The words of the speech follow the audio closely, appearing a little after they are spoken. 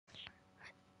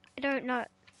I don't know.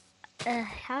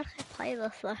 How do I play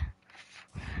this though?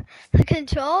 The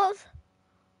controls?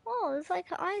 Oh, it's like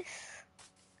an ice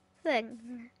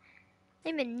thing.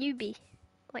 I'm a newbie,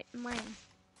 like mine.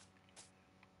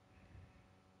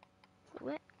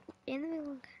 What?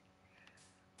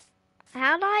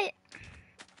 How do I?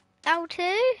 L2?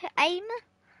 Aim?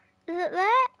 Is it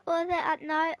there? Or is it at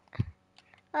no?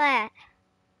 There.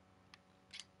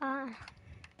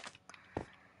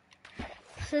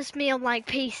 This is me on my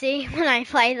PC when I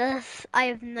play this. I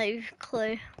have no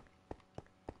clue.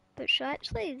 But should I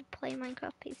actually play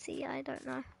Minecraft PC? I don't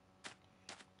know.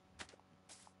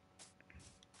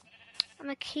 I'm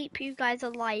gonna keep you guys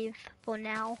alive for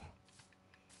now.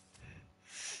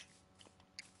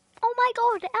 Oh my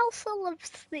god, Elsa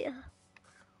lives there.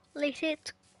 Let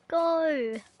it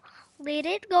go. Let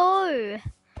it go.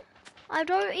 I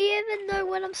don't even know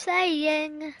what I'm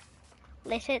saying.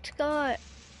 Let it go.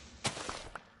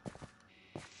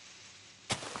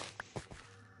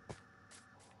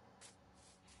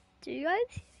 Do you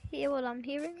guys hear what I'm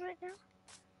hearing right now?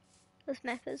 This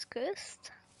map is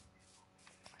cursed.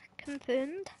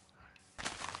 Confirmed.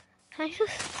 I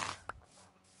just...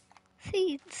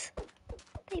 Seeds.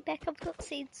 Hey back, I've got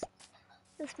seeds.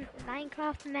 This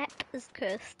Minecraft map is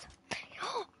cursed.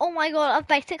 Oh my god, I've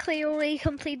basically already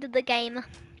completed the game.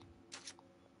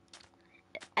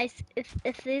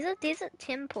 If there's a desert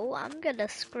temple, I'm gonna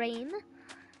scream.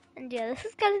 And yeah, this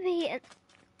is gonna be it.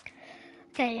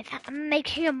 Okay, I'm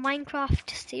making a Minecraft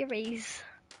series.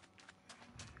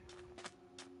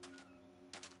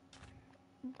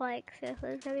 Like, seriously,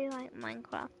 it's gonna be like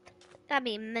Minecraft. That'd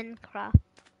be Minecraft.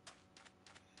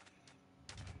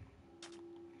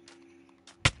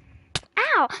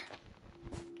 Ow!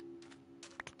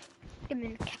 Give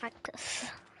me a cactus.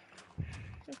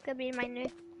 It's gonna be my new...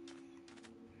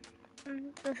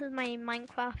 This is my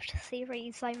Minecraft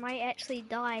series. I might actually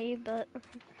die, but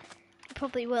I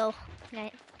probably will.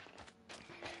 Okay.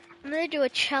 I'm gonna do a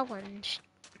challenge.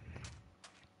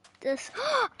 This...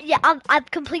 yeah, I've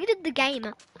completed the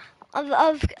game.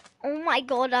 I've... Oh my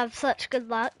god, I have such good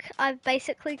luck. I've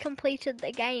basically completed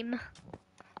the game.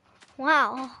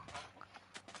 Wow.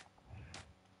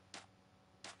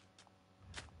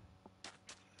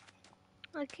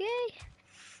 Okay.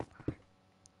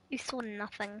 You saw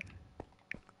nothing.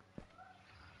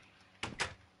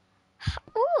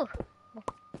 Ooh.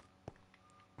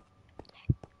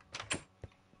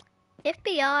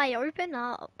 FBI, open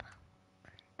up.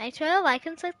 Make sure to like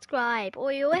and subscribe,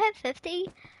 or you'll have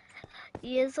 50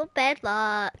 years of bad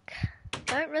luck.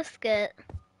 Don't risk it.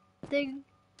 Ding,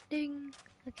 ding.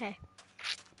 Okay.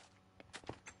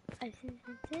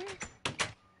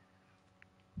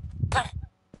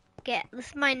 This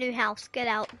is my new house. Get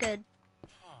out, good.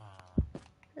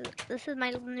 This is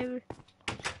my new...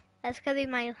 That's gonna be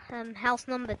my house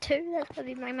number 2. That's gonna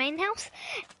be my main house.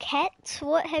 Cats,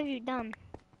 what have you done?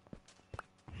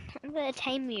 I'm gonna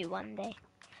tame you one day.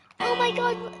 Oh my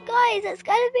god, guys, it's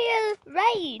gonna be a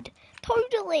raid.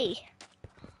 Totally.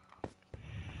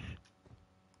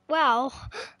 Wow.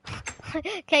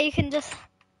 Okay, you can just...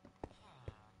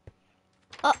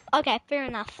 Oh, okay, fair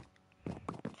enough.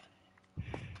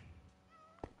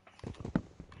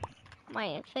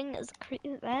 My thing is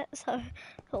that, so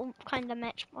it'll kind of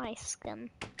match my skin.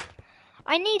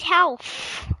 I need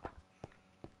health.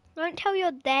 Don't tell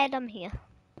your dad I'm here.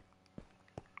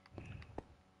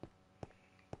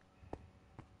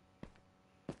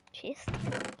 Chest,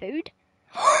 food.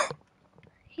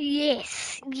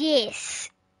 Yes, yes,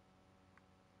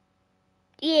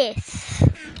 yes.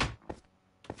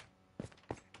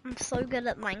 I'm so good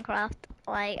at Minecraft.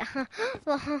 Like,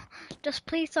 just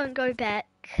please don't go back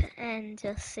and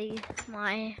just see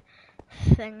my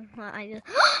thing that I just...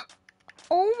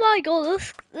 Oh my god,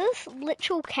 this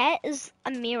literal cat is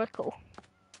a miracle.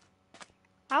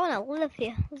 I wanna live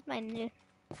here. This is my new...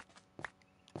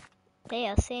 They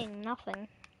are seeing nothing.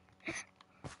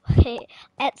 Okay,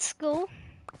 at school,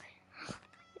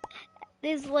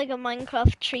 there's like a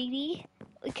Minecraft treaty,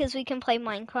 because we can play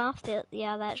Minecraft.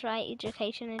 Yeah, that's right,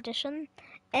 Education Edition.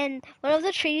 And one of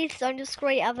the treaties, don't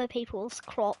destroy other people's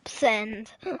crops, and...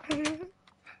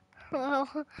 Well,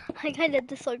 I kind of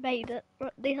disobeyed it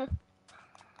right there.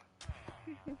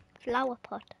 Flower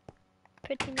pot.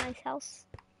 Pretty nice house.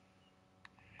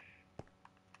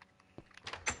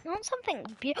 You want something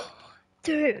beautiful?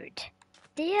 Dude,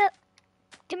 dear,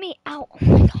 get me out. Oh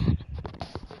my god.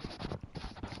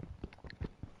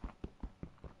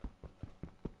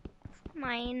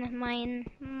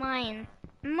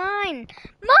 Mine.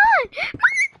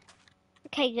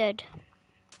 Okay, good.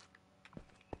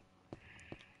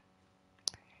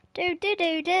 Do.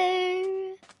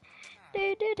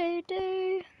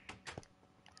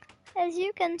 As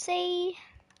you can see,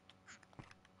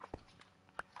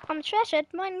 I'm trash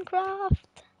at Minecraft.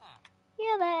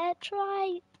 Yeah, that's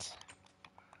right.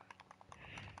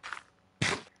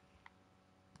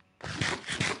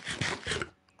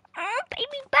 Oh,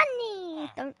 baby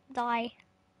bunny! Don't die.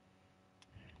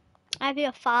 I'm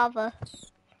your father.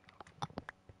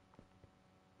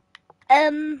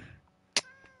 Um,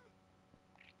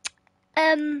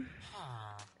 um,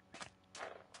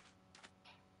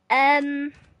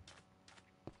 um,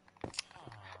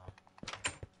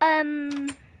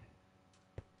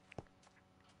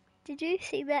 did you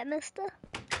see that, mister?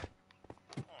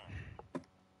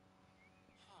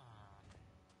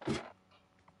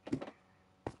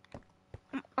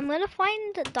 I'm gonna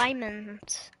find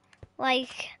diamonds.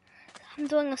 Like, I'm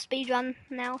doing a speed run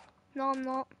now. No, I'm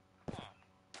not.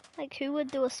 Like, who would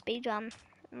do a speed run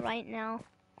right now?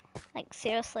 Like,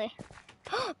 seriously.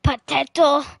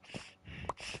 Potato!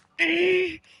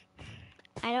 I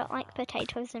don't like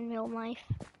potatoes in real life.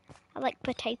 I like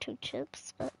potato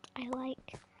chips, but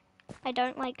I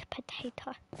don't like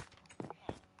potato.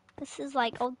 This is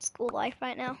like old school life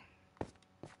right now.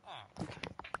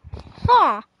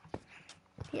 Huh!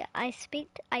 Yeah, I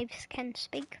can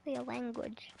speak their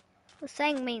language. The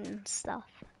saying mean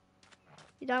stuff.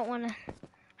 I don't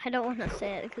wanna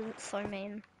say it because it's so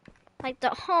mean. Like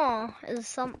the huh is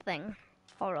something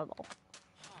horrible.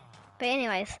 But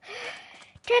anyways.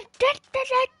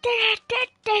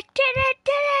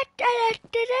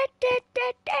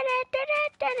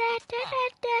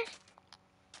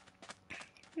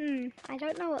 I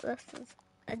don't know what this is.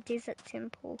 A desert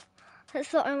temple.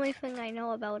 That's the only thing I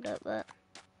know about it, but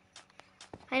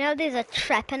I know there's a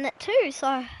trap in it too,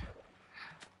 so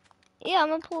yeah, I'm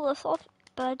gonna pull this off,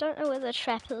 but I don't know where the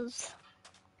trap is.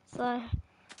 So,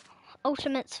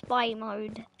 ultimate spy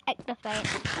mode, activate.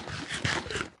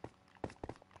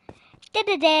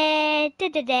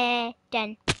 Da-da-da,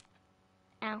 done.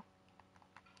 Ow.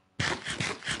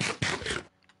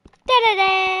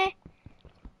 Da-da-da!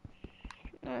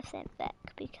 I'm gonna stand back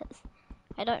because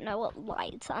I don't know what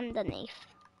lies underneath.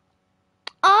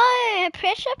 Oh, a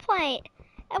pressure plate.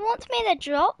 It wants me to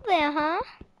drop there, huh?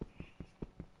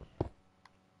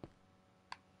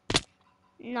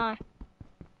 No.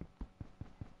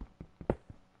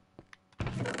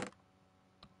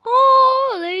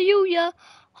 Hallelujah!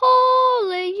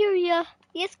 Hallelujah!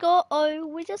 Yes, go. Oh,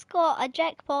 we just got a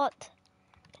jackpot.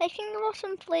 Taking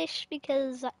rotten flesh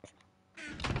because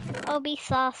I'll be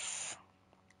sus.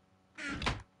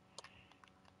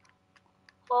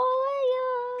 Hallelujah!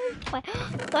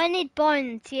 Do I need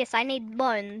bones? Yes, I need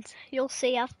bones. You'll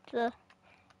see after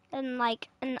in like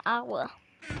an hour.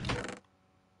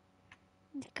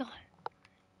 Let's go.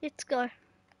 Let's go.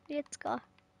 Let's go.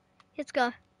 Let's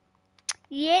go.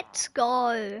 Let's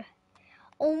go.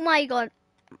 Oh my god.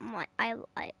 I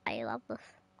love this.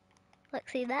 Look,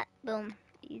 see that? Boom.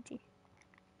 Easy.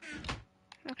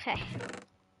 Okay.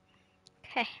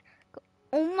 Okay.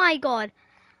 Oh my god.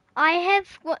 I have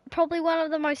probably one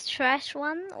of the most trash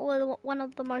one or one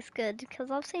of the most good because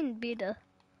I've seen better.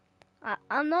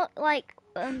 I'm not like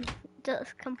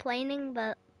just complaining,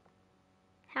 but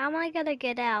how am I gonna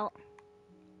get out?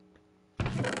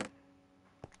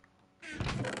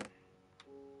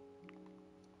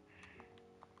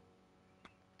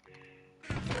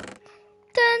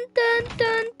 Dun dun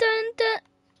dun dun dun.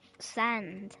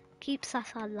 Sand keeps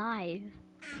us alive.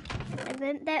 I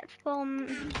learned that from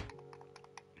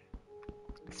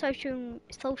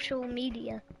social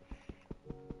media.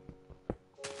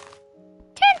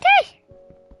 TNT!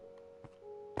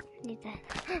 Need that.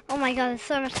 Oh my god, there's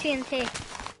so much TNT.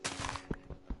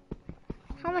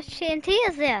 How much TNT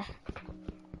is there?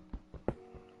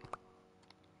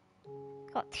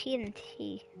 Got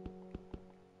TNT.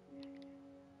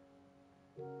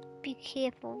 Be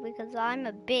careful because I'm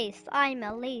a beast. I'm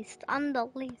a least. I'm the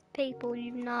least people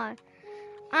you know.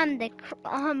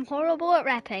 I'm horrible at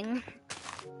rapping.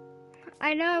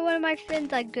 I know one of my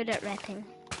friends are good at rapping.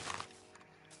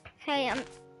 Okay,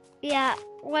 yeah,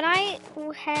 when I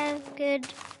have good...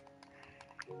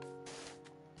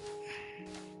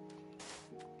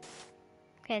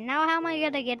 Okay, now how am I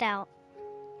gonna get out?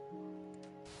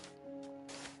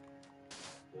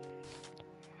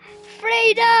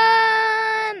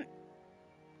 Freedom!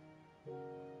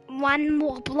 One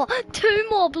more block, 2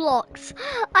 more blocks.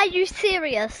 Are you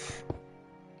serious?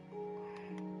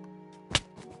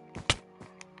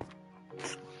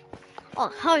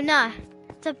 Oh no,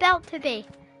 it's about to be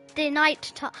the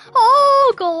night time.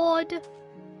 Oh god!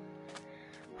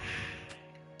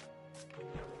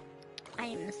 I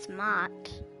am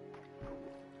smart.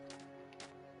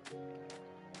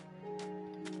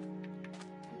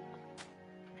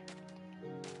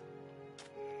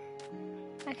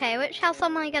 Okay, which house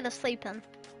am I gonna sleep in?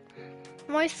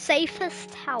 Most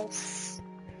safest house.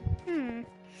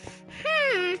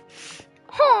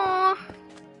 Huh.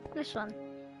 This one.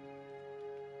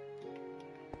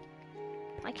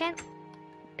 I can't.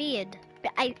 Bed.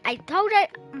 I told her.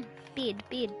 Bed.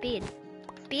 Bed.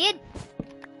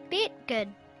 Good.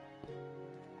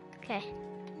 Okay.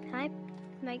 Can I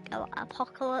make an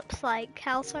apocalypse-like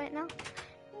house right now?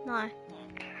 No.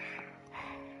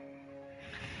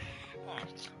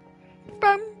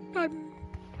 Bum, bum,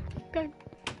 bum.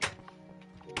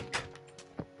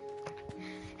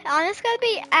 I'm just gonna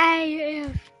be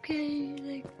AFK.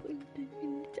 Like,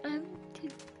 I'm too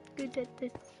good at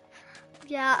this.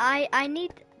 Yeah, I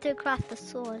need to craft a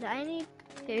sword. I need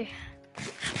to.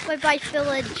 Bye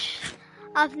village.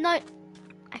 I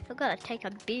forgot to take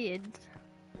a beard.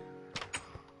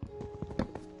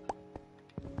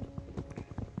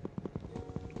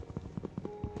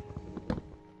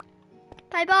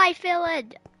 Bye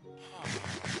village.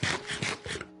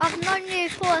 I've known you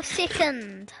for a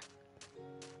second.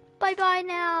 Bye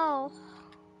now.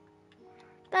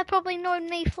 They've probably known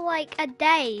me for like a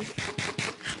day.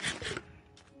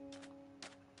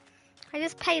 I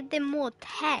just paid them more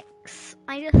tax.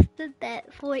 I just did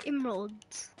that for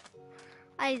emeralds.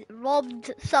 I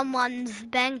robbed someone's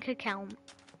bank account.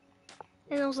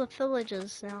 And those are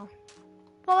villagers now.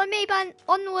 Follow me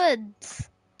onwards.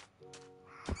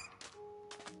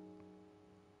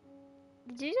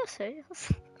 Did you just say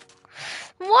this?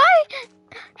 Why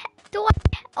do I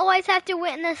always have to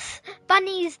witness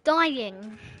bunnies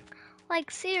dying?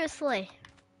 Like, seriously.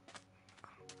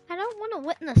 I don't want to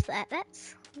witness that.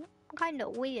 That's kind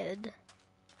of weird.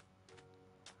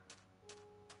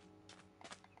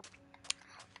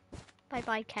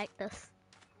 Bye cactus.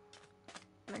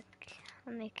 Let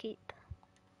me keep.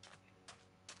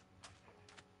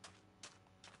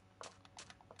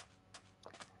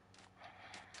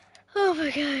 Oh my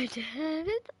god.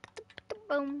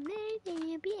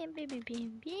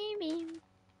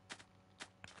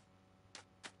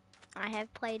 I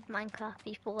have played Minecraft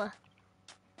before.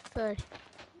 So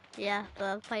yeah, but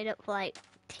I've played it for like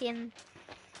 10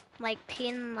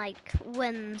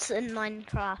 wins in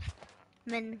Minecraft.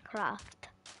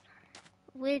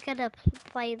 We're gonna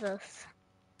play this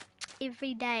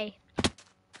every day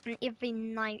and every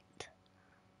night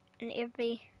and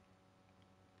every.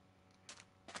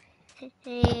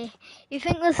 You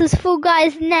think this is Full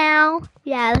Guys now?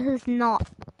 Yeah, this is not.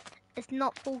 It's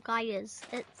not Full Guys.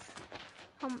 It's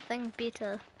something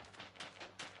better.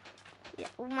 Yeah,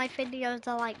 all my videos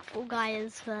are like Full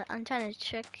Guys, but I'm trying to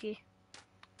trick you.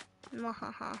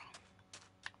 Mwahaha.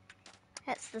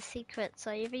 That's the secret.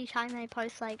 So every time I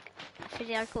post like a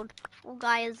video called Full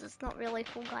Guys, it's not really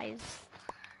Full Guys.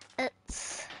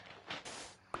 It's.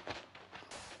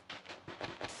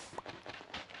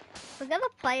 We're gonna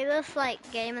play this like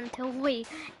game until we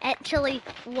actually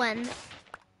win.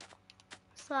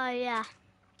 So yeah.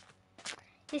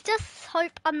 Let's just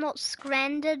hope I'm not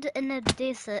stranded in a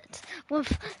desert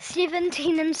with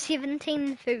 17 and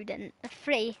 17 food and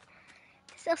free.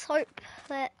 Let's just hope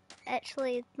that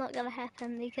actually it's not gonna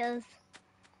happen because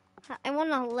I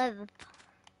wanna live.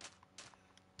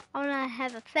 I wanna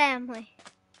have a family.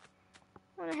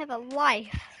 I wanna have a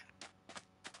life.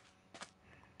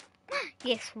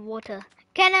 Yes, water.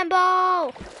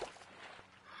 Cannonball!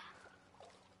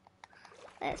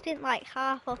 I spent like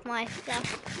half of my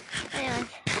stuff. Anyways.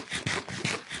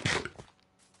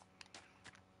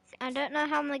 I don't know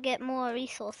how I'm gonna get more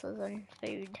resources and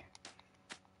food.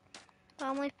 The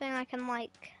only thing I can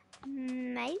like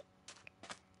make?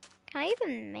 Can I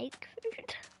even make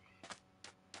food?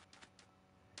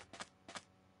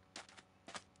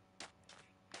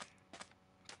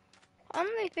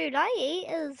 Only food I eat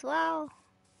is, well,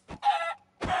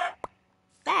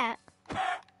 that.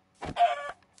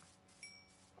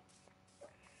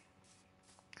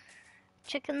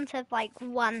 Chickens have like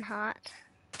 1 heart.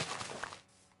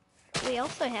 We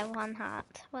also have 1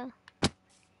 heart. Well,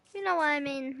 you know what I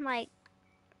mean, like,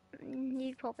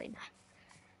 you probably know.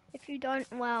 If you don't,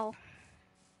 well,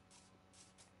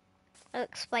 I'll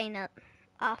explain it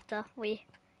after we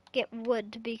get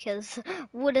wood, because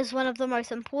wood is one of the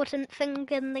most important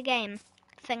things in the game.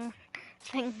 It's an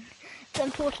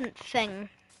important thing.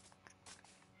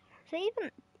 Is there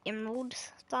even emerald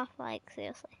stuff? Like,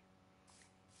 seriously.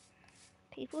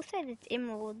 People say it's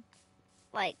emerald,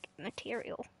 like,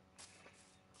 material.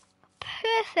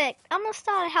 Perfect! I'm gonna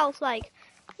start a house, like,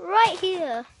 right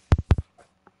here.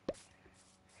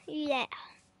 Yeah.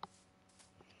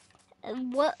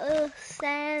 Water,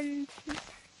 sand,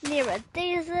 near a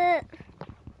desert,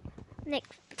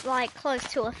 next, like, close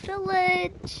to a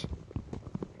village.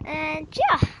 And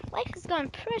yeah, life is going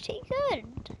pretty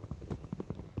good.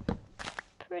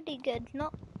 Pretty good,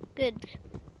 not good.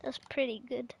 That's pretty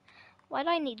good. Why do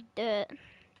I need dirt?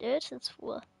 Dirt is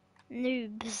for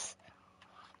noobs.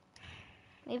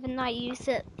 Even though I use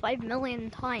it 5 million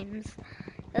times.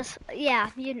 That's, yeah,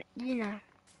 you know.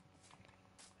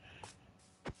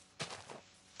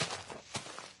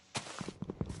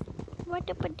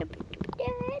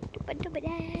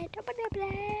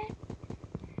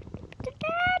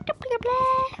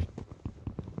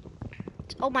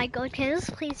 Oh my god, can this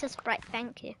please just bright?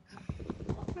 Thank you.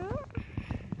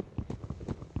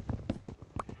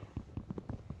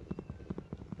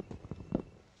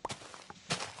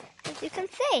 As you can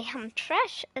see, I'm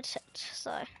trash at it,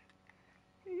 so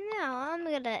now I'm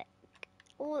gonna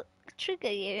trigger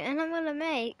you and I'm gonna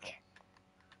make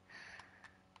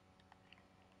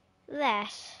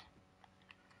that.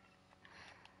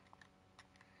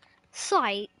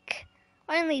 Psych.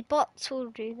 Only bots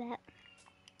will do that.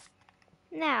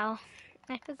 Now,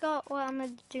 I forgot what I'm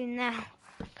gonna do now.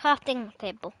 Crafting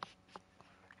table.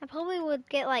 I probably would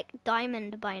get like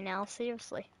diamond by now,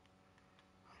 seriously.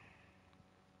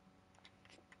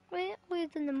 We're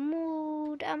in the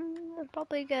mood. I'm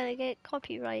probably gonna get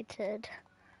copyrighted.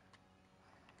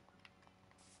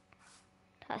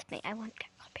 Trust me, I won't get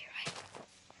copyrighted.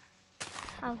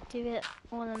 I'll do it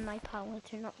all in my power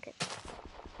to not get.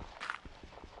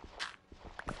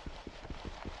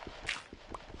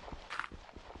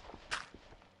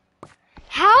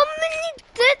 How many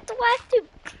dirt do I have to?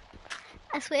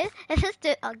 I swear, if this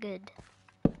dirt are good.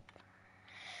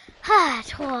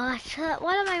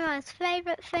 One of my most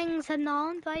favorite things are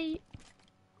known by.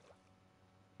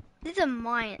 This is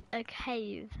a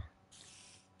cave.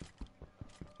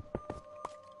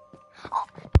 Oh,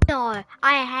 no,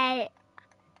 I hate.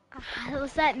 It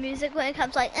was that music when it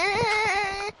comes like.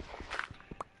 That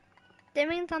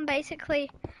means I'm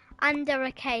basically under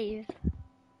a cave.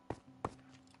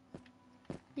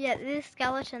 Yeah, there's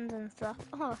skeletons and stuff.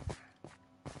 Oh.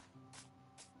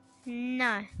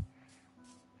 No.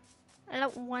 I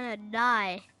don't want to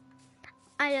die.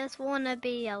 I just want to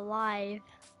be alive.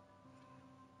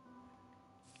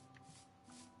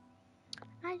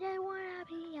 I just want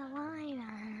to be alive.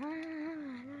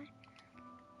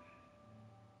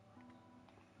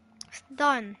 It's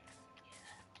done.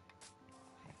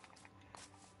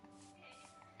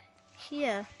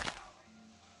 Here.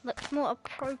 Looks more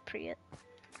appropriate.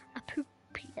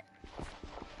 Appropriate.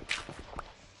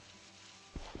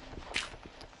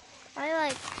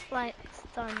 I like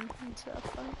stone and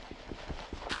stuff.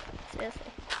 Seriously.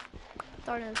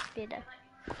 Stone is better.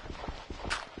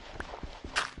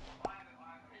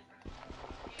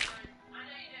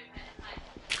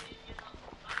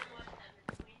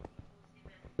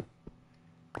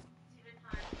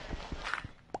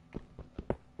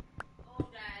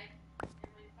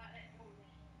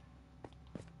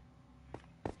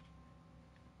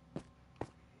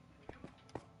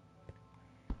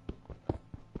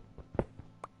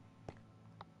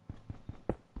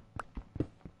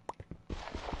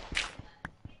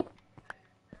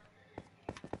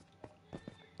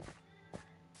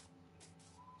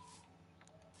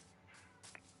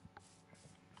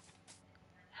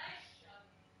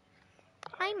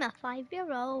 I'm a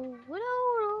 5-year-old.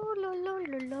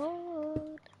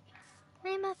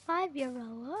 I'm a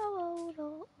 5-year-old.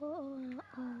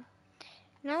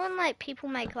 You know when like people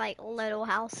make like little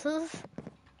houses?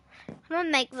 I'm gonna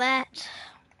make that.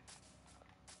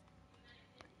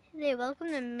 Hey,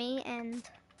 welcome to me and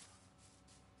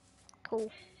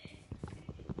cool.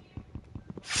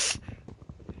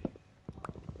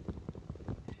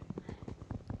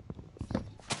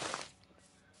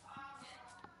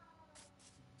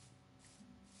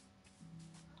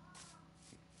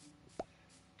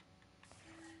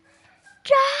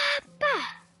 Jump!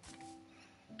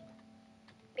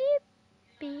 Beep,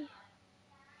 beep.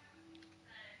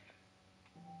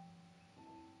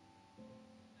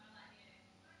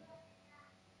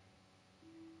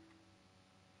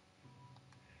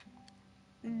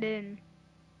 Boom.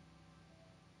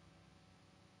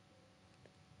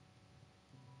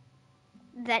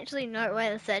 There's actually no way.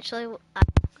 That's actually I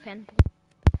can.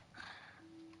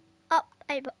 Oh,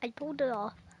 I pulled it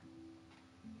off.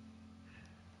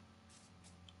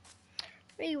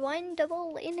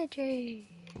 Rewindable energy.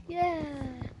 Yeah.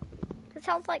 It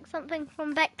sounds like something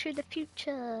from Back to the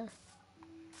Future.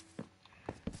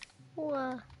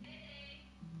 Or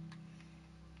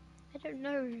I don't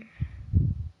know.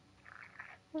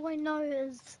 All I know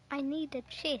is I need a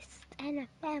chest and a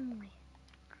family.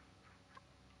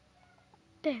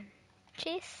 Boom.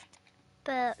 Chest,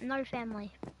 but no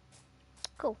family.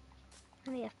 Cool. I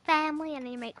need a family. I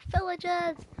need to make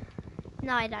villagers.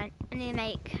 No, I don't. I need to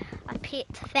make a pet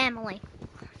family.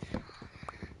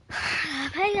 Oh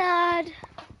my god.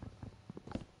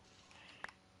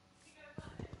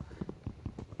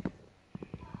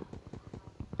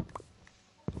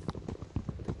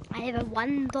 I have a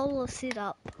 $1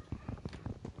 setup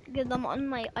because I'm on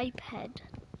my iPad.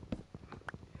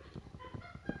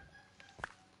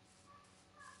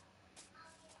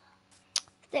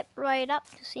 Step right up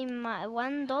to see my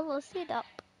 $1 setup.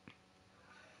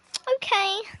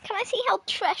 Okay, can I see how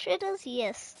trash it is?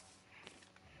 Yes.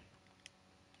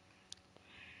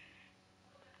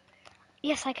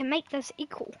 Yes, I can make this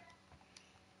equal.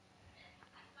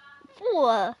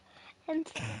 4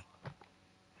 and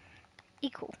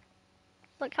equal.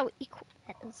 Look how equal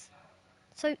that is.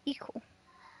 So equal.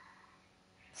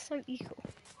 So equal.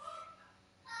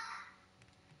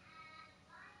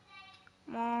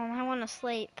 Mom, I want to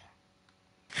sleep.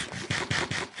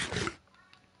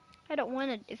 I don't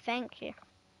want to do thank you.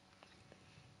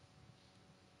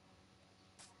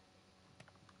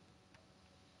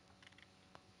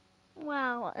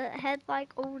 Wow, it had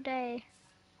like all day.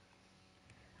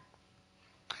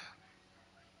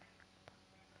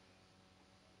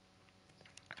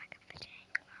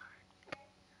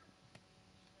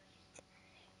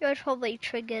 You're probably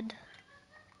triggered.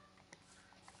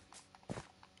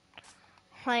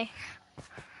 Like,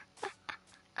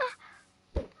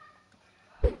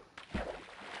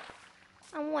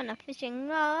 I want a fishing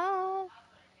rod.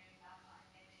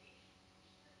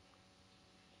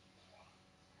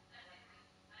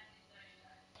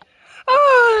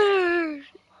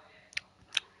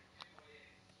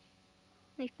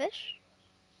 Any fish?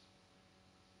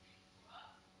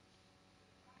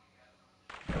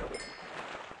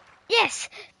 Yes!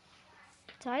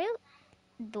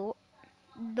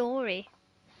 Dory.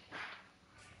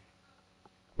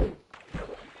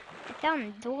 I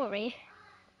found Dory.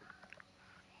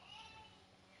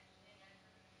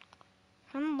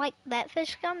 I don't like that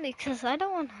fish gun because I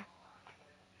don't want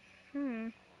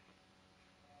to.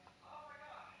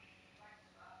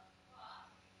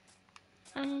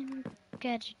 I'm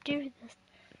gonna do this.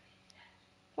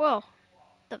 Whoa,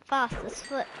 the fastest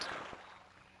foot.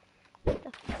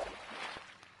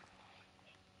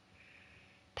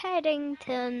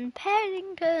 Paddington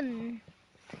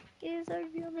is a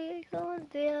really good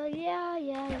deal.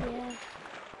 Yeah.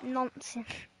 Nonsense.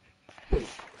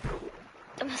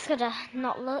 I'm just gonna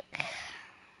not look.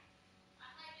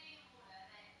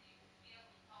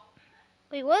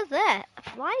 Wait, what's that?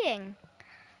 Flying.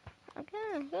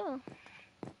 Okay, go.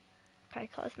 Okay,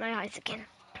 close my eyes again.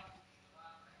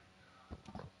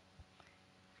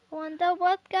 Wonder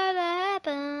what's gonna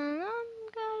happen.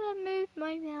 I'm gonna move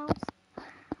my mouse,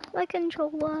 my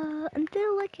controller,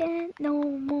 until I can't no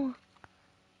more.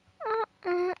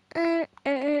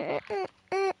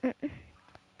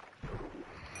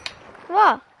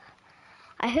 Whoa!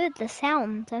 I heard the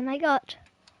sound and I got.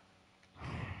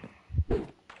 I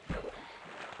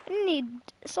need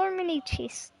so many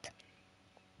chests.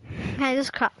 I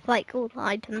just craft like all the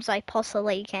items I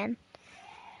possibly can.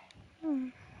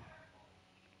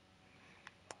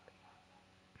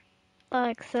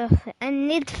 Like so, I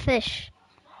need fish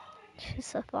to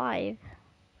survive.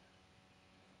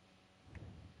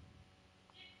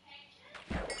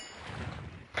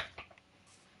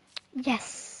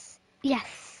 Yes.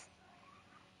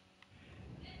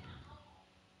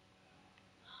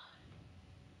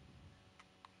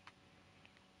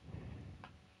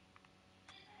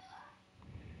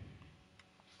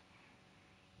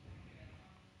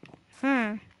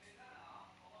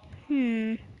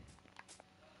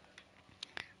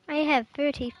 I have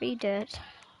 33 dirt.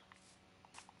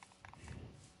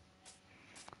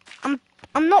 I'm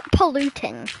not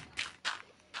polluting.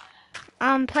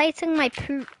 I'm placing my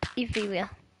poop everywhere.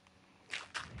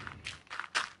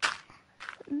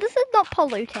 This is not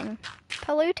polluting.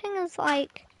 Polluting is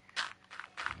like...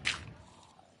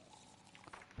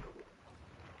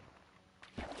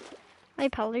 I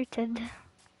polluted.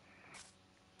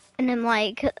 And then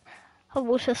like a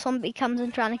water zombie comes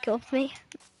and trying to kill me.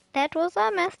 That was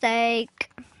a mistake.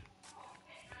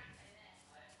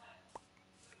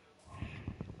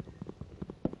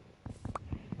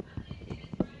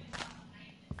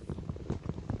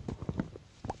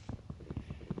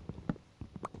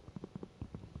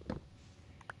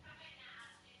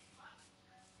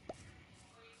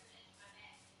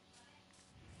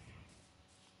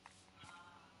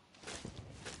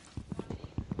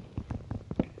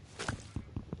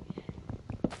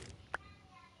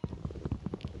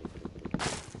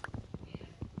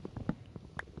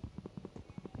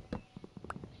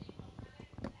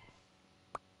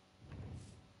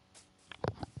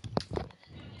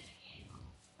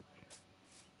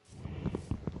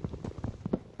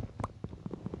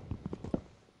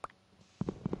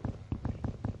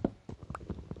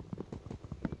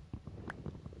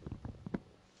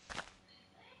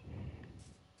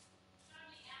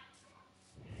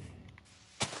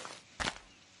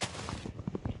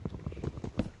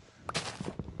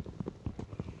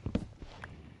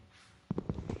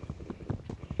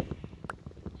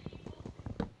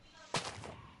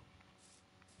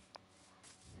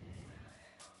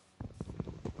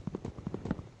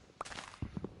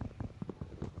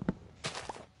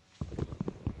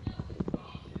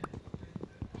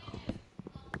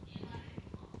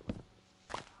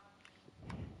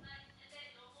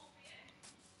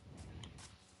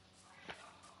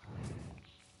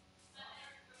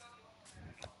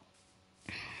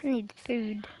 I need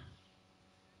food.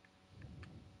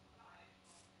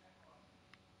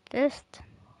 First.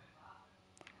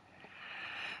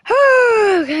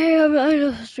 Okay, I'm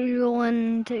just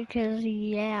going to, cause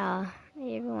yeah,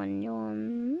 everyone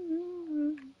yawn.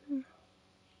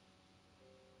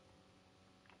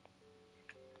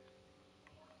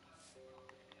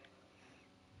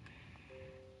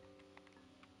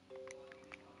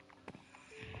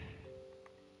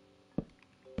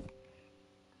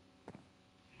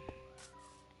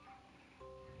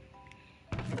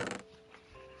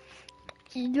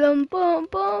 Bum bum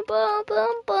bum bum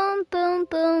bum bum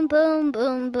bum bum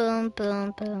bum bum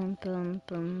bum bum bum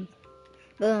bum.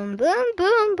 Boom, boom,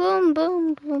 boom, boom,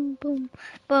 boom, boom, boom,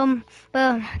 boom,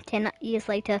 boom. 10 years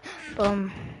later,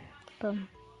 boom, boom,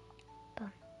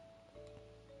 boom.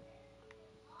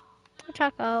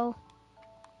 Choco,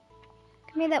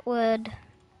 give me that wood.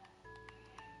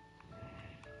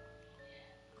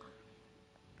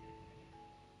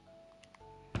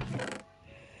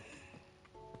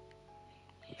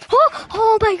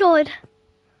 Oh my god!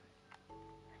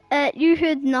 You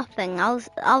heard nothing. I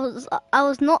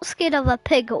was not scared of a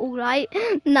pig, alright?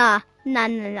 Nah.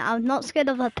 I'm not scared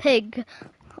of a pig.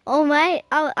 Oh mate,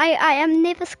 I am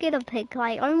never scared of pigs.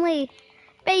 Like, only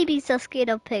babies are scared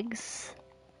of pigs.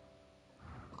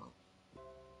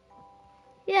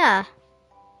 Yeah.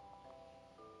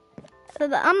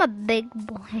 I'm a big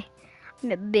boy.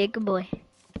 I'm a big boy.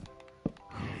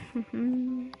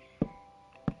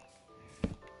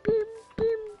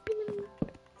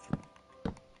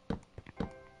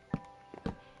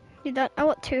 You don't know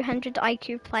what 200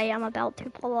 IQ play I'm about to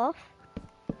pull off?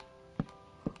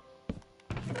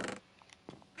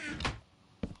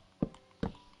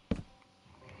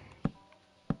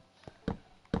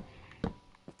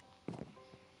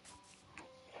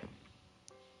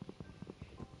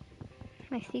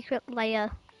 My secret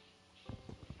lair.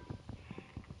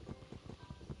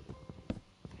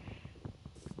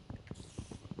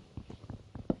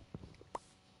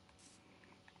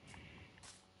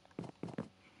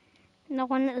 No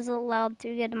one is allowed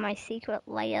to get in my secret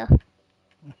lair.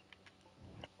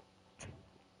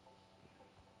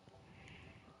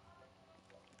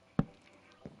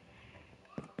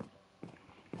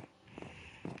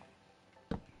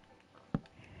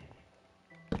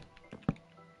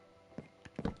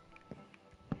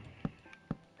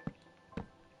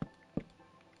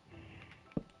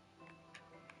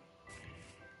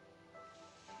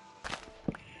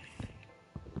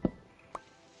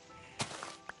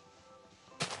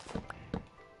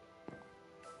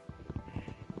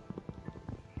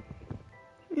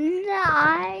 No,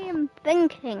 I am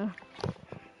thinking.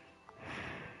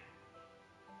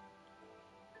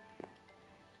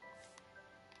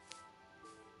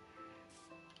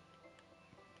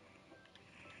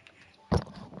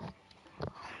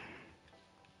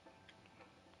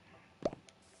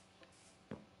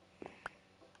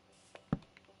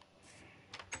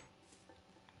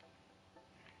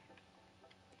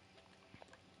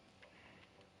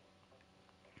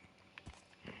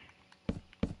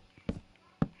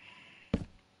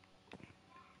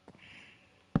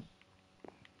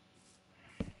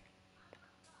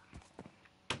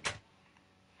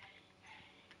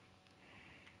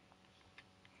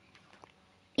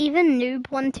 Even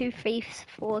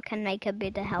noob1234 can make a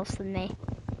better house than me.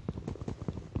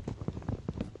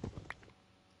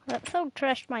 That's how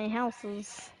trashed my house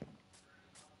is.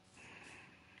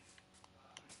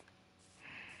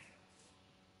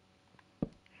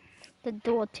 The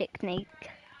door technique.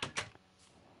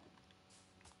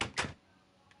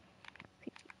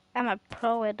 I'm a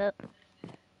pro at it.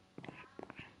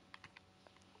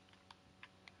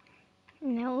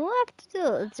 Now all I have to do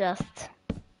is just...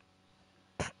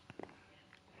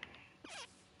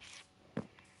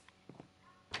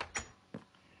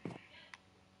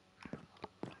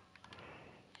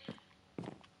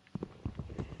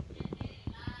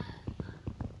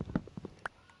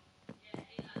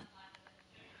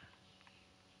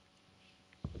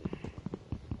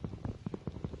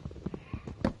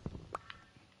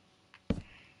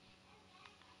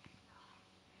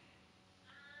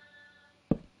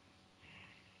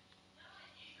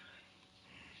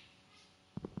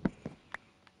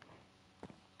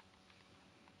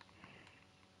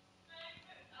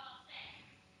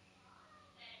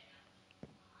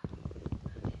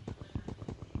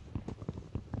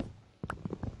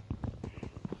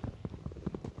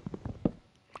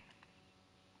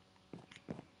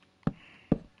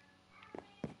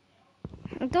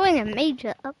 I'm doing a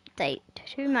major update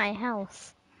to my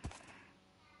house.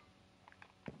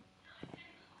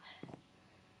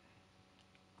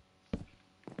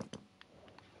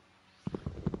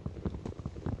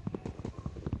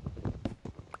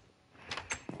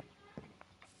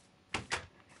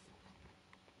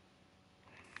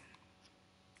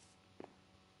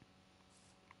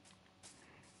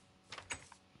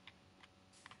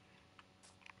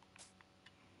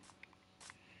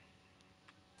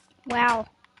 Wow.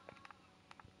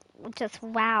 Just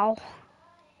wow.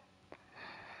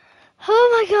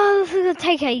 Oh my god, this is gonna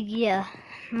take a year.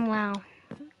 Wow.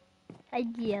 A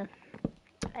year.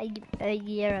 A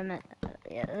year and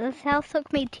this house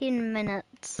took me 10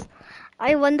 minutes.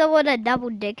 I wonder what a double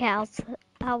deck house,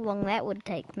 how long that would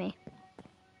take me.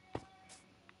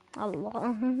 A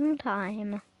long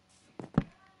time.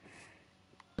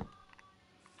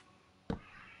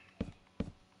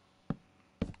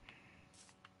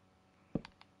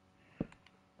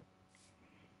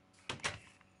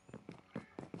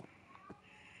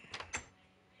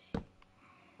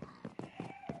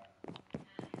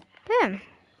 Hmm.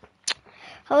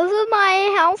 This is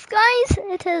my house, guys.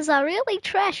 It is a really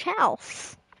trash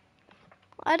house.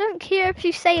 I don't care if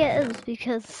you say it is,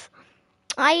 because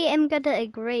I am gonna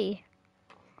agree.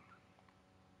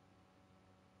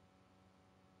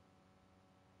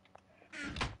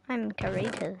 I'm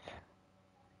creative.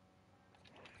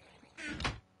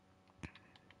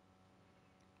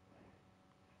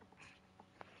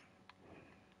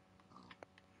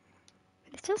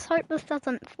 Let's just hope this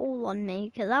doesn't fall on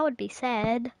me, because that would be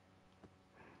sad.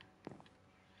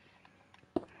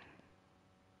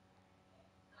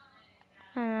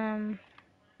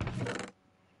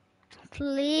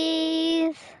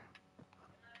 Please.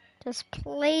 Just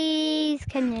please,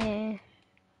 can you?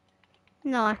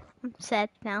 No, I'm sad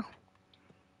now.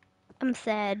 I'm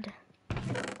sad.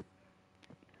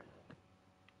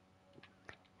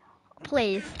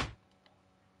 Please.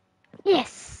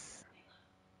 Yes!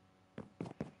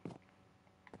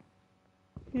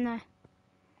 No.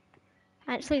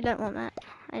 I actually don't want that.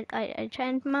 I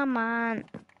changed my mind.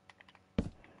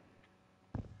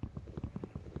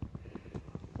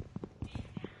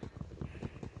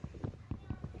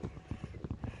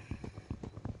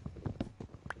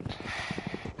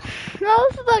 No,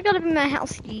 this is not gonna be my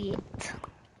house yet.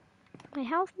 My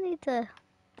house needs a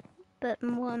bit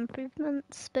more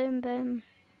improvements. Boom, boom.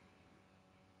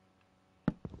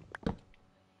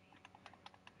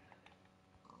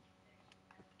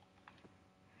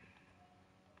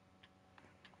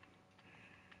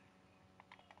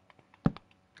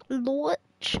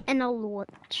 Launch and a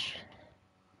launch.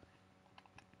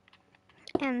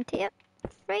 And tip,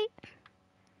 3.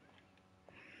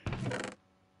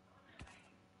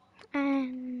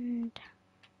 And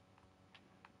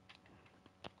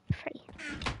 3.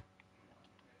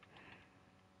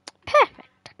 Perfect.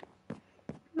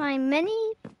 My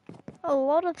mini, a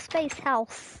lot of space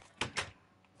house.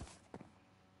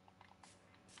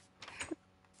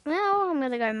 Now I'm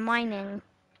gonna go mining.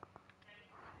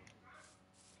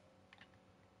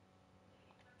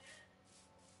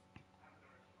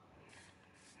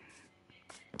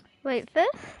 Wait,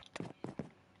 first?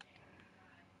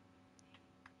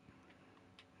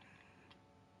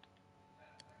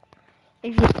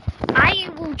 I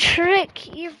will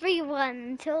trick everyone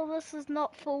until this is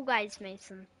not Fall Guys,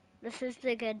 Mason. This is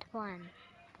the good plan.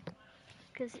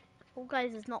 Because Fall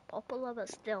Guys is not popular, but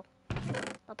still,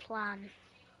 the plan.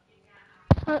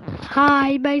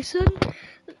 Hi, Mason.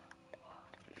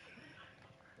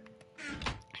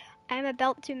 I'm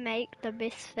about to make the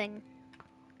best thing.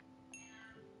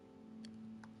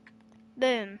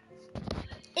 Boom.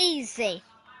 Easy.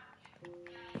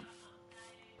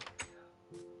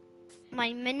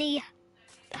 My mini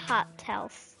hut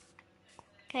house.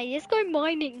 Okay, let's go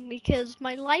mining because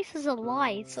my life is a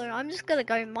lie, so I'm just gonna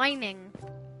go mining.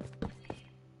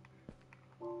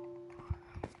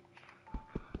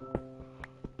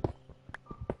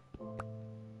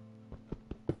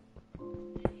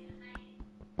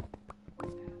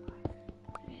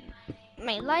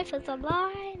 My life is a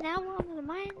lie, now I'm gonna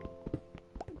mine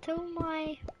until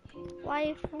my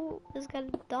life is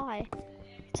gonna die.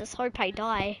 Just hope I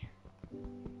die.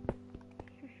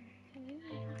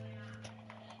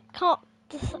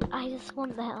 I just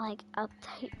want that, like,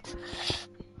 update.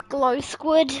 Glow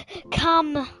squid,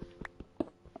 come!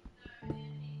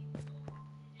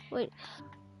 Wait.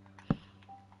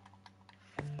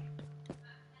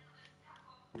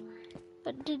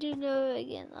 But did you know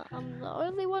again that I'm the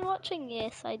only one watching?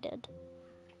 Yes, I did.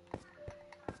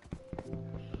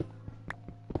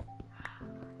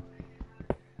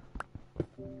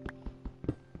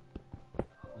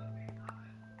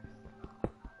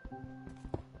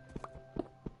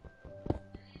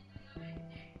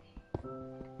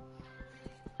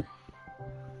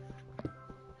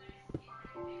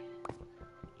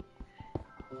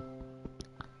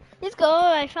 Let's go,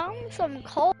 I found some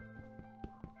coal.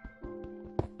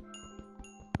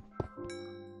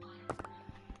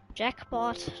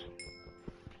 Jackpot.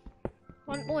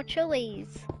 Want more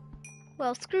chilies?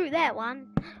 Well, screw that one.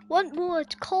 Want more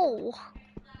coal?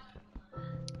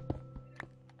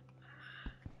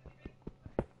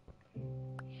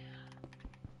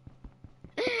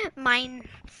 Mine.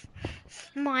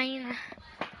 Mine.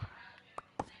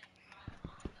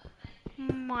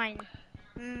 Mine.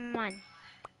 Mine.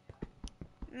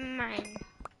 Mine.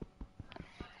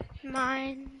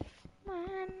 Mine.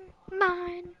 Mine.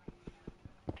 Mine.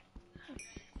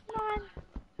 Mine.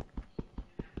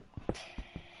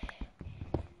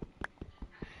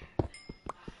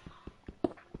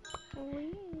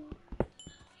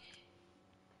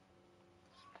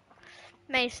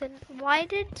 Mason, why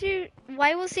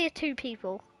was there two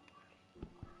people?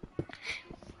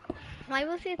 Why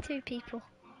was there two people?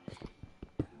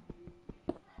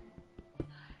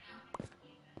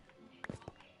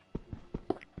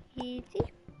 Easy,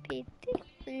 peasy,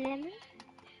 lemon,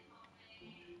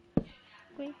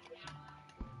 squeezy.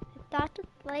 It started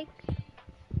like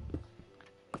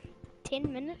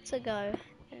 10 minutes ago,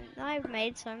 and I've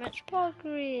made so much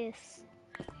progress.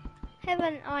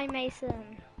 Haven't I,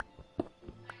 Mason?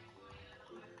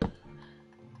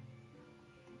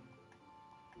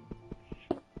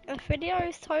 The video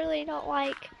is totally not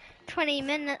like 20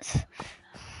 minutes.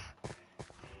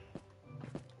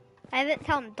 I haven't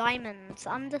found diamonds.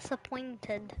 I'm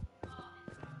disappointed.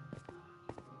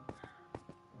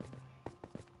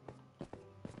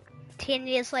 Ten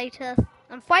years later,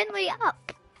 I'm finally up.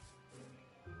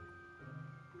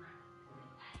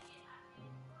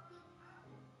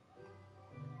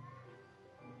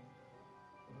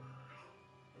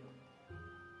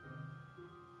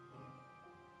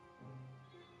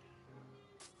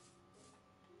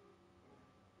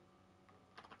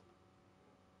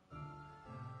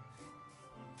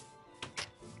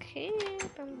 Okay,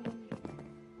 boom, boom.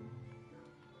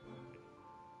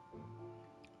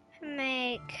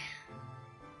 Make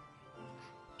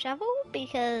shovel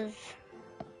because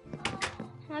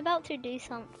I'm about to do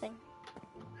something.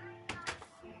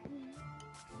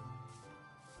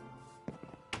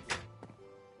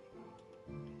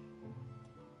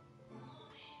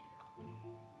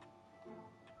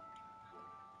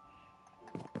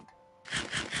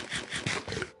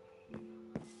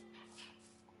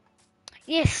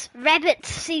 Yes, rabbit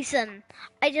season.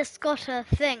 I just got a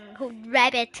thing called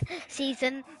rabbit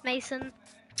season, Mason,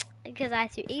 because I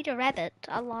have to eat a rabbit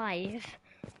alive.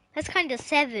 That's kind of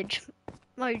savage,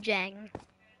 Mojang.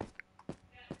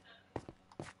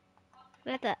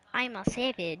 Rather, I'm a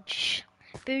savage.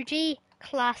 Bougie,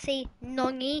 classy,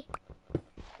 nongy.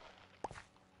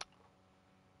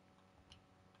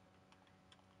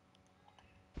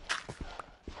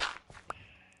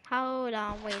 Hold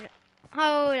on, wait.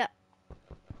 Hold up.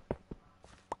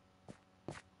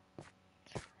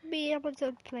 Be able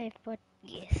to play foot,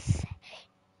 yes.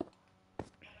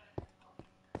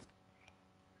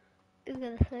 Look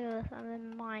at this, I'm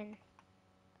in mine.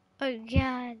 Oh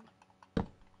god.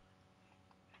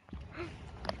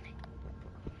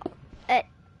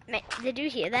 Mate, did you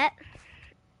hear that?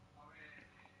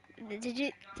 Did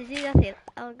you not hear?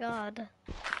 Oh god.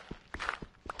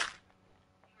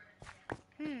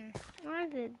 I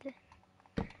did.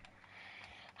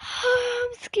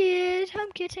 I'm scared. I'm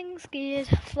getting scared.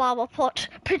 Flower pot,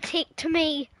 protect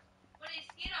me. What are you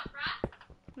scared of,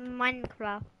 bruh?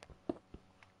 Minecraft.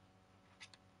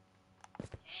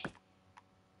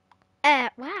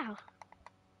 Wow.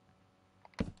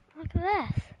 Look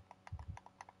at this.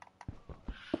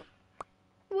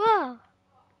 Whoa.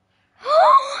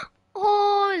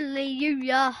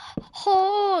 Hallelujah.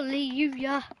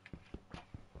 Hallelujah.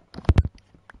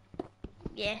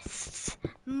 Yes.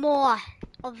 More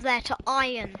of that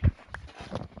iron.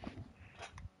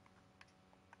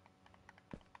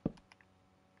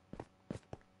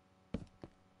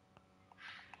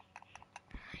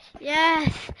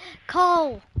 Yes.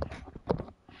 Coal.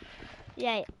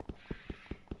 Yay.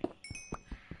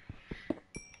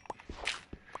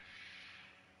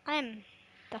 I'm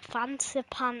the fancy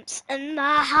pants in the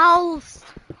house.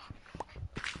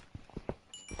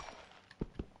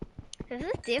 If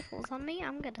this deer falls on me,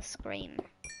 I'm gonna scream.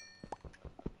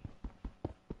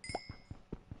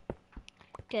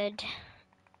 Good.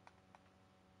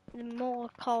 More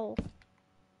coal.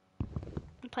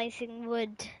 I'm placing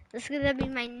wood. This is gonna be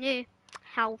my new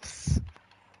house.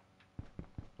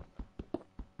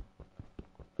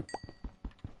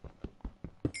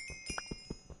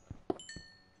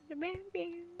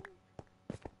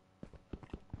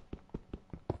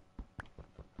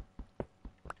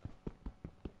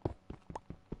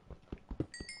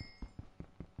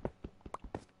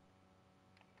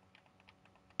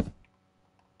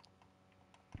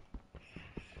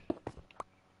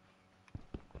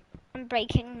 I'm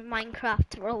breaking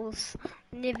Minecraft rules.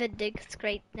 Never dig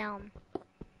straight down.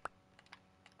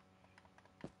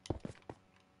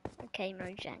 Okay,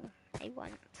 Mojang, I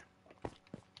won't.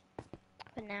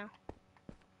 for now.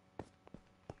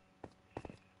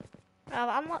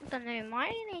 I've unlocked the new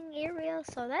mining area,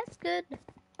 so that's good.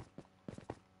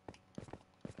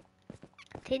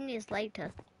 10 years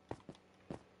later.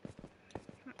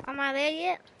 Am I there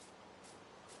yet?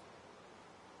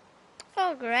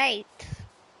 Oh great.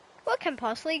 What can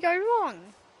possibly go wrong?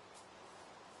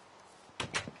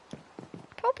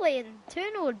 Probably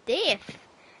eternal death.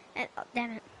 And, oh,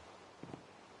 damn it.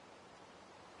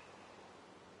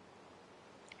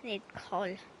 I need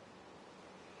coal.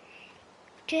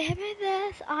 Give me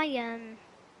this iron.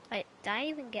 Wait, did I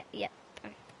even get... Yep.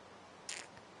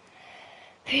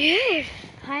 Phew!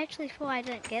 I actually thought I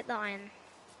didn't get the iron.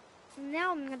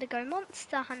 Now I'm gonna go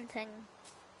monster hunting.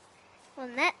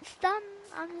 When that's done,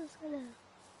 I'm just gonna...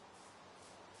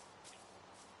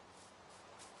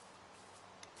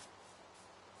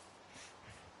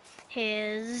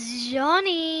 Here's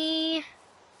Johnny!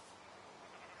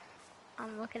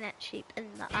 I'm looking at sheep in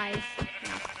the eyes.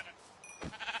 No.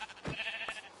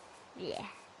 Yeah.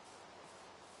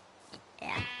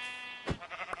 Yeah.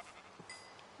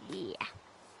 Yeah.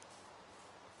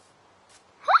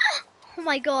 Oh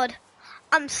my god.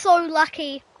 I'm so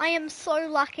lucky. I am so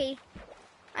lucky.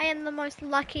 I am the most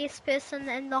luckiest person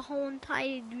in the whole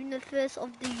entire universe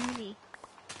of the uni.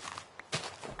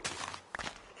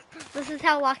 This is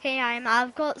how lucky I am.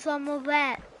 I've got some of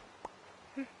that.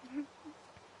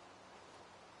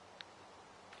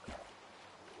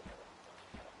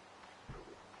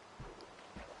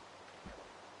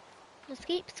 Just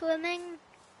keep swimming.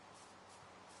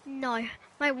 No,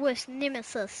 my worst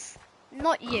nemesis.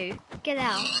 Not you. Get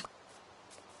out.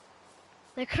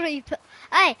 The creeper.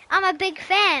 Hey, I'm a big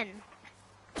fan.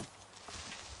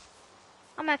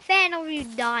 I'm a fan of you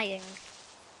dying.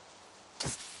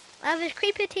 I have a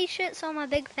creeper t-shirt, so I'm a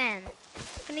big fan.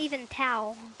 I can even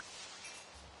tell.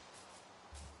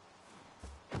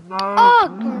 No.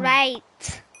 Oh,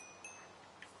 great.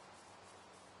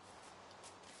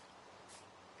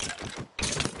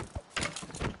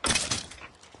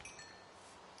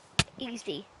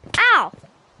 Easy. Ow!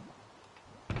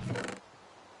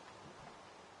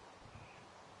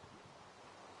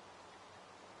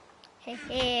 Hey,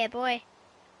 hey, boy.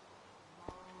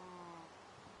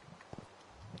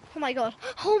 Oh my god.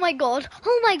 Oh my god.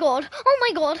 Oh my god. Oh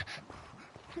my god.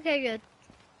 Okay, good.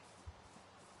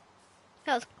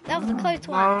 That was a close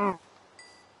one.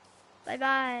 Bye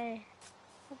bye.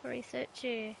 I'll research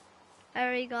you. I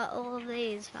already got all of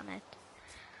these from it.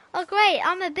 Oh great,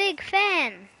 I'm a big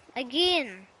fan.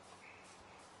 Again.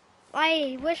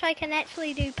 I wish I can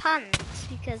actually do puns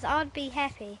because I'd be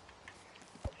happy.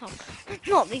 Oh,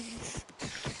 not these.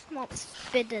 Not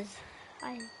spiders.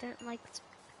 I don't like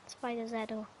spiders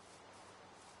at all.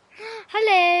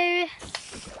 Hello.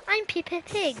 I'm Peppa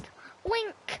Pig.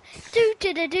 Wink. Do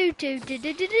do do do do do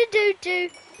do do do do do.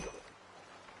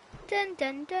 Dun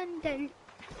dun dun dun.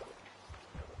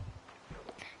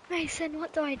 Mason,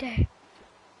 what do I do?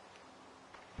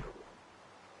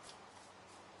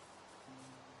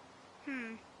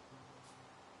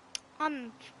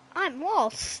 I'm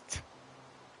lost.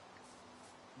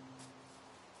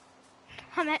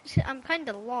 I'm kind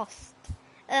of lost.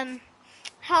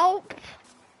 Help?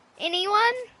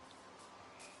 Anyone?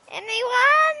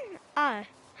 Anyone? Oh.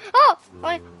 Oh!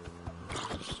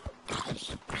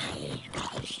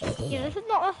 Yeah, this is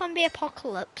not a zombie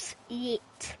apocalypse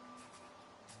yet.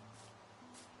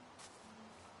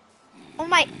 Oh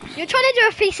my, you're trying to do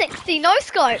a 360 no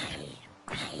scope.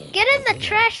 Get in the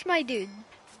trash, my dude.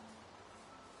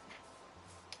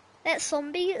 That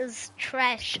zombie is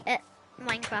trash at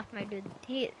Minecraft, my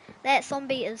dude. That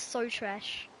zombie is so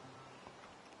trash.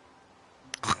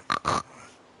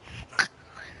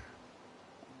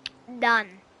 Done.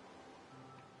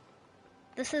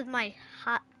 This is my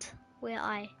hut where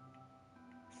I...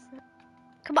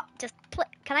 Come on, just play.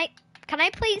 Can I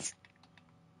please?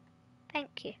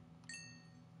 Thank you.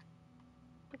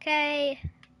 Okay.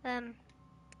 I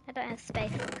don't have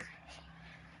space.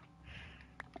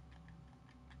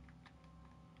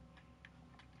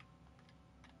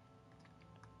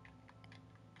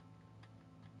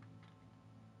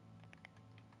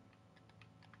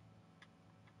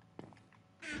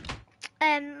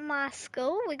 My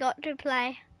school, we got to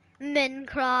play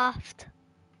Minecraft.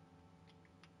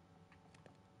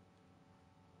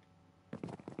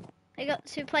 I got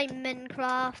to play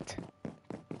Minecraft.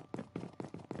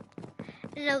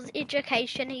 And it was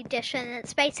Education Edition.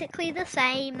 It's basically the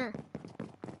same.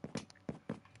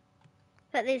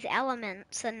 But there's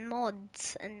elements and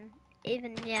mods and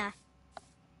even, yeah.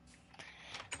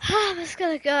 I'm just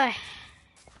gonna go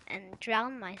and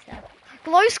drown myself.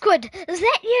 Glow squid, is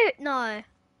that you? No.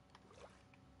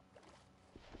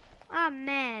 I'm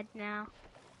mad now.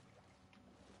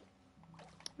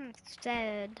 I'm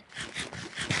sad.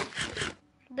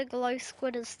 The glow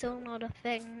squid is still not a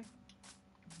thing.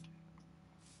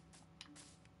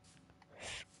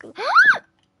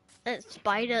 That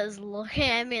spider is looking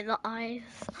at me in the eyes.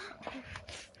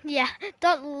 Yeah,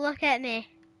 don't look at me.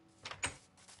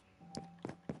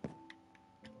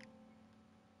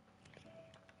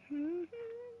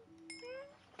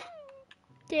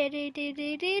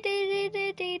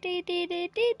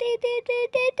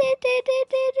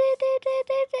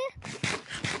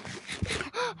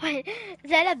 Wait,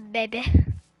 is that a baby?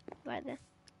 Right there.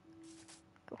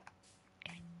 Cool.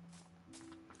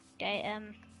 Okay,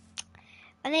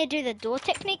 I need to do the door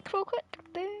technique real quick.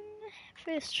 Boom.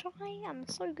 First try. I'm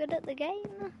so good at the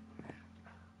game.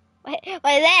 Wait,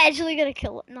 they're actually gonna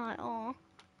kill it. No, oh.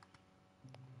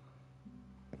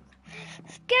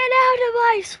 Get out of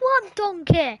my swamp,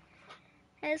 donkey!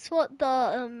 That's what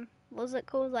the, what's it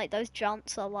called? Like, those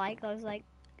jumps are like, those, like,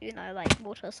 you know, like,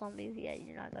 water zombies. Yeah,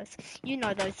 you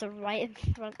know those are right in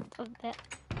front of that.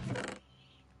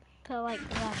 They're like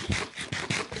that.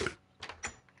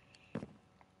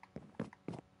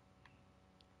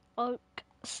 Oak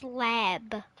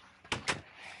slab.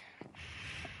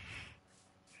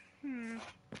 Hmm.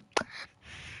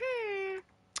 Hmm.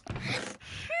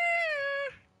 Hmm.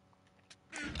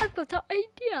 I've got an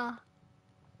idea.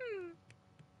 Hmm.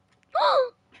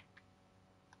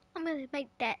 I'm gonna make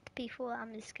that before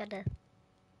I'm just gonna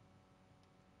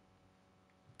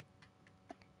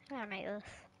make this.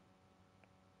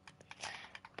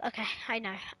 Okay, I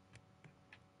know.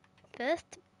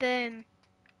 First, boom.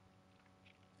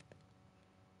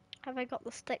 Have I got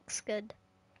the sticks good?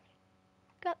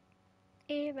 Got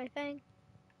everything.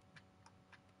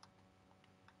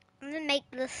 I'm gonna make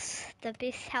this the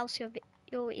best house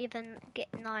you'll even get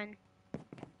known.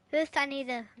 First, I need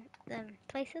to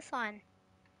place a sign.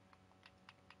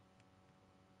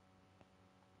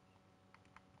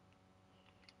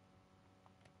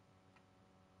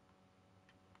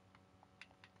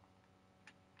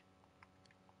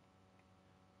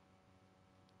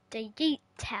 The Yeet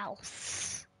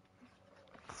House.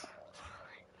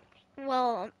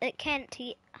 Well, it can't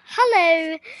eat.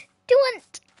 Hello,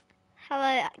 don't.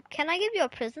 Hello, can I give you a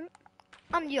present?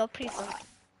 I'm your present.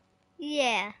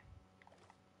 Yeah.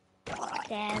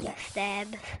 Stab, stab,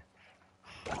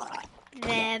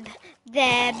 stab,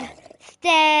 stab,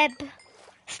 stab,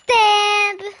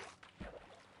 stab.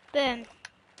 Boom.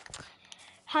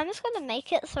 I'm just gonna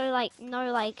make it so like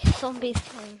no like zombies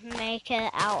can make it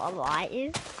out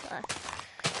alive. So.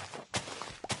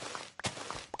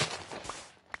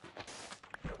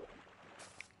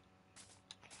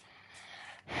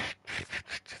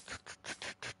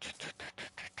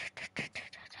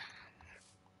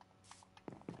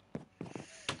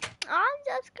 I'm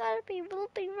just gonna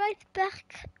be right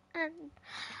back, and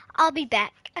I'll be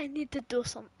back. I need to do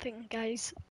something,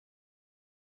 guys.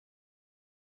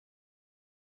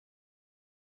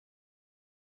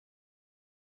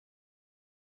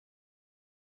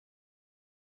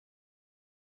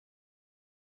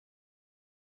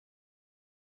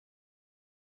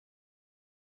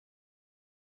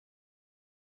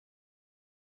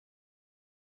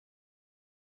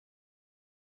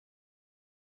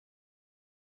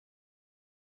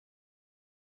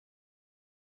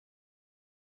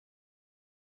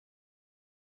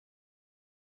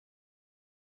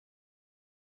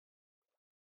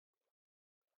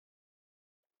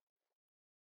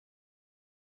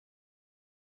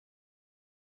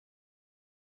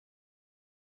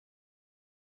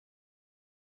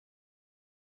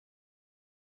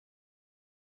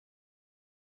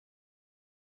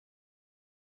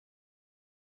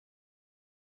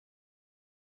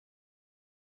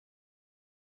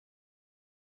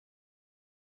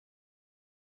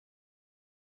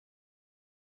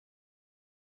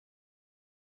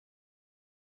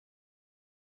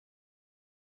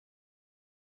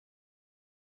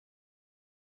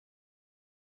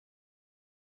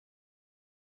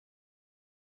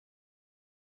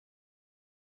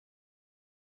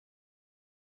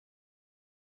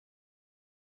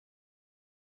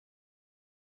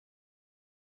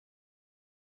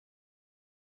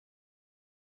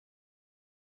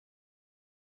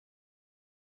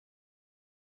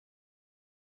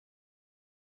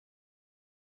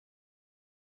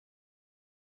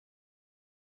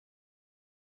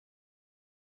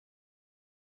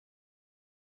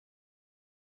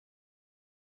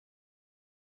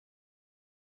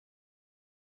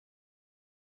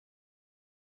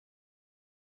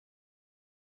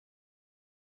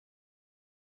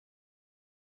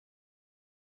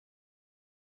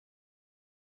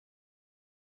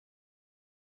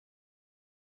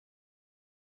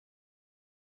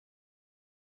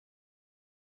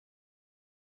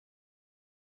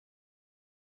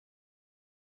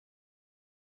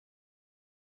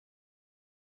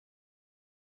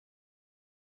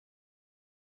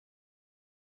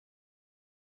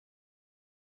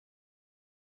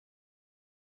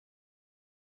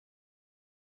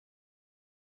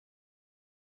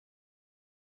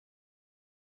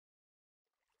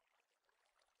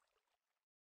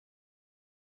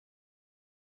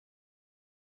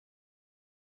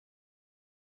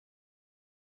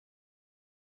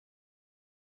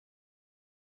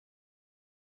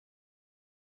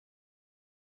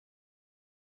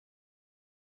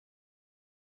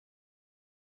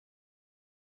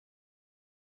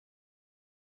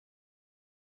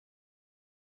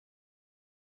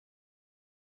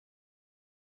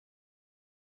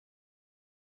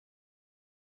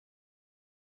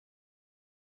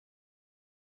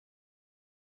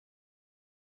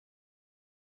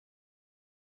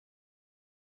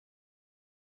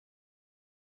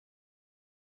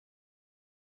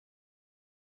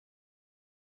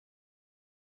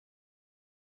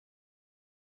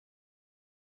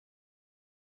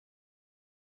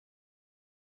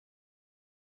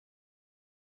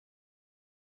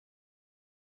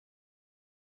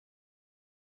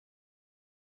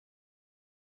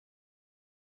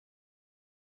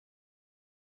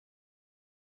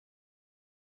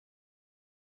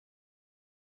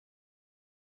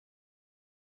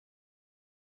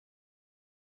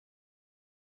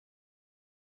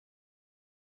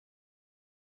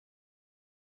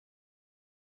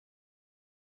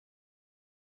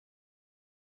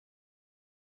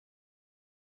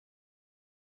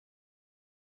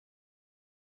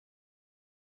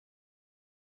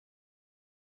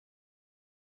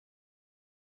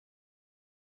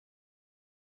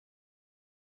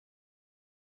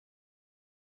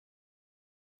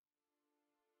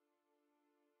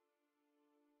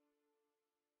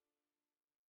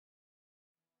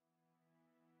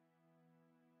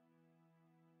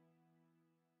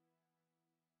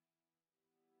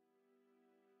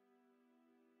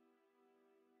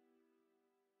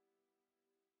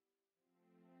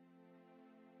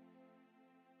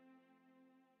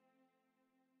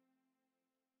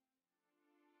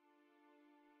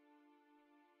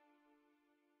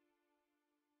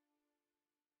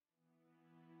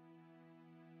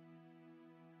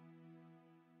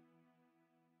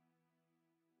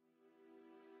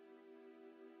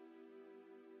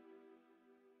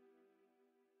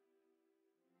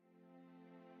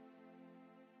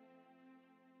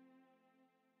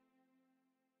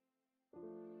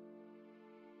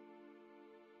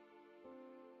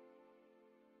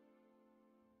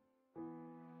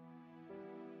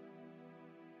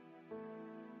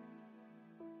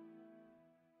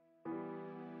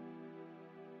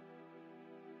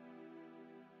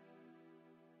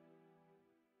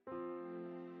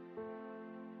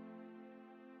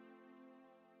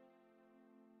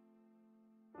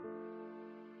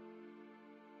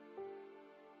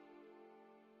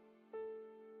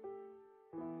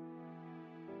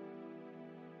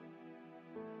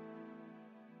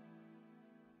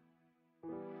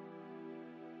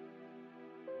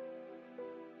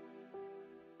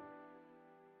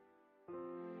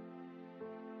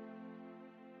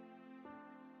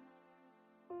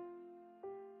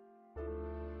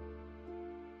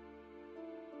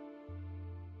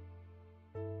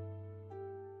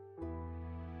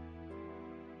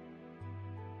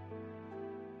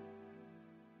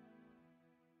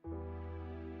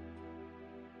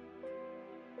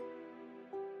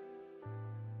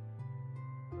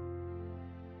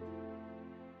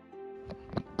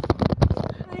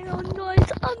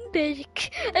 I'm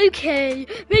back. Okay,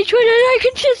 make sure to like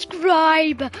and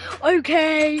subscribe.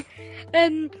 Okay,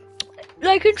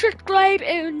 like and subscribe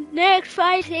in the next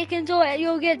 5 seconds or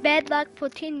you'll get bad luck for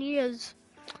 10 years.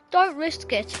 Don't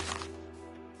risk it.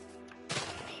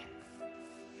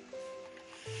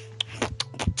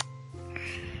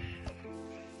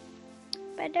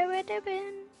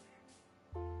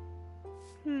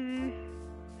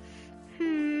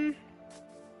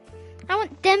 I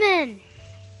want Demon.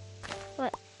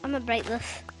 What? I'm gonna break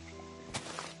this.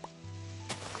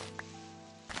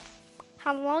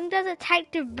 How long does it take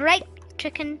to break,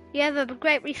 chicken? You have a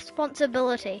great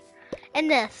responsibility. And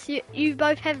this, you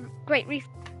both have great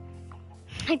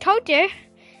I told you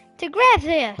to grab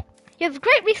there. You have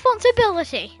great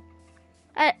responsibility.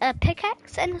 A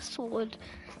pickaxe and a sword.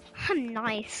 I'm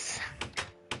nice.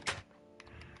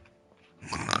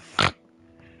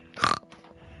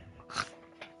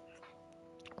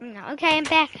 No, okay, I'm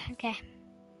back. Okay.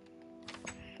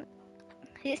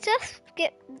 Let's just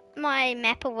get my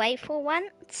map away for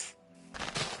once.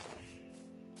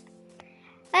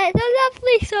 It's a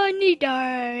lovely sunny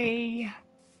day.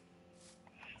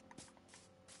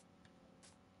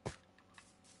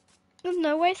 There's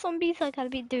no way zombies are gonna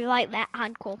do like that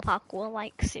hardcore parkour,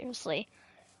 like seriously.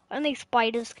 Only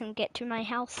spiders can get to my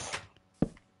house.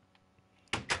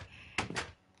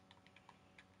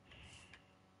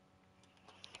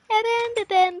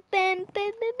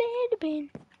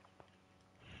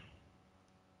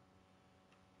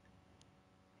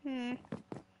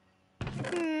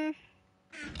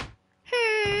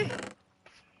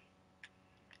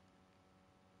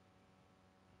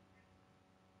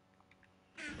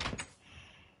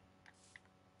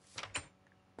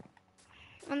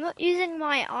 I'm not using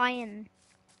my iron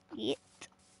yet,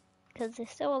 because there's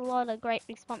still a lot of great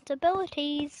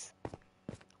responsibilities,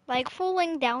 like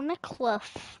falling down a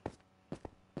cliff.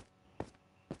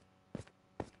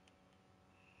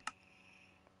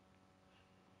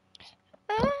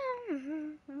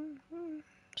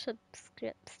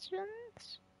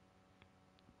 Subscriptions.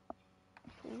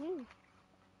 Ooh.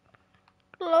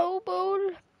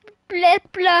 Global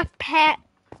blipla pet.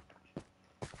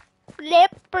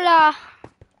 Blipla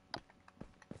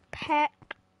pet.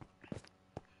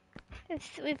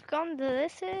 We've gone to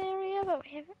this area, but we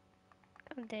haven't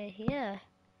gone to here.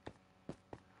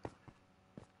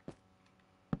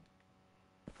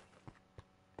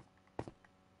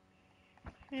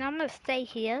 And I'm gonna stay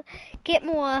here. Get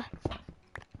more.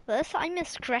 This, I'm a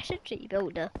strategy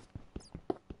builder.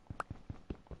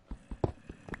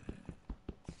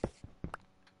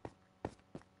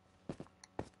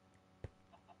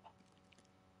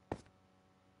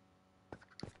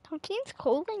 Something's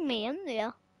calling me in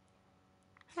there.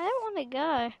 I don't want to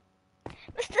go.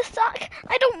 Mr. Suck,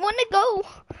 I don't want to go.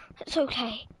 It's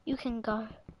okay. You can go.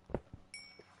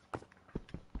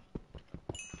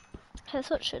 That's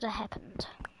what should have happened.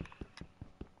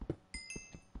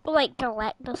 Like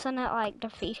Galactus in it, like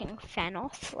defeating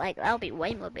Thanos. Like, that'll be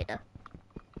way more better.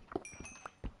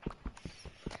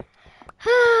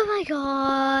 Oh my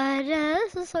god,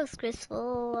 this is so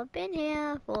stressful. I've been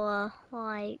here for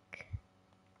like...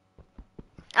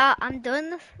 I'm doing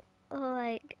this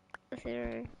like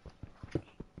 0.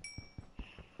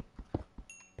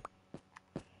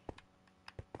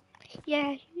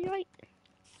 Yeah, you're right.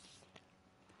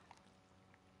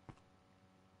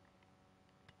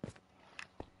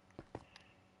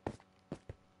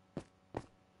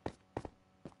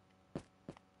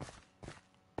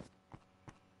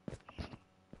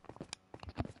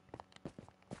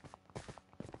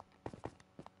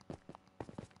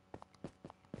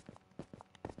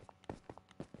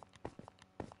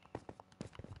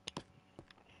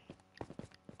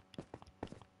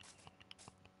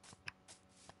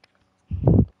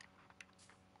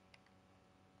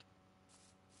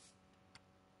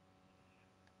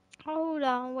 Hold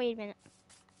on, wait a minute.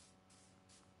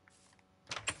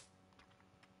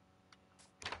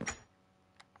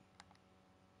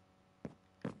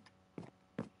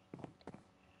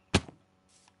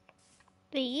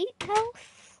 The Yeet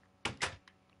House?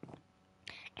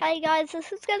 Okay guys,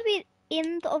 this is going to be the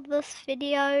end of this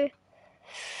video.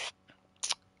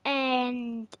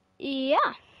 And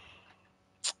yeah.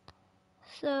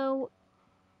 So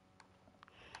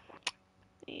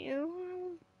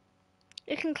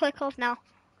you can click off now.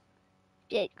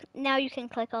 Yeah, now you can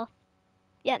click off.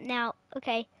 Yeah, now.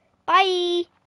 Okay. Bye.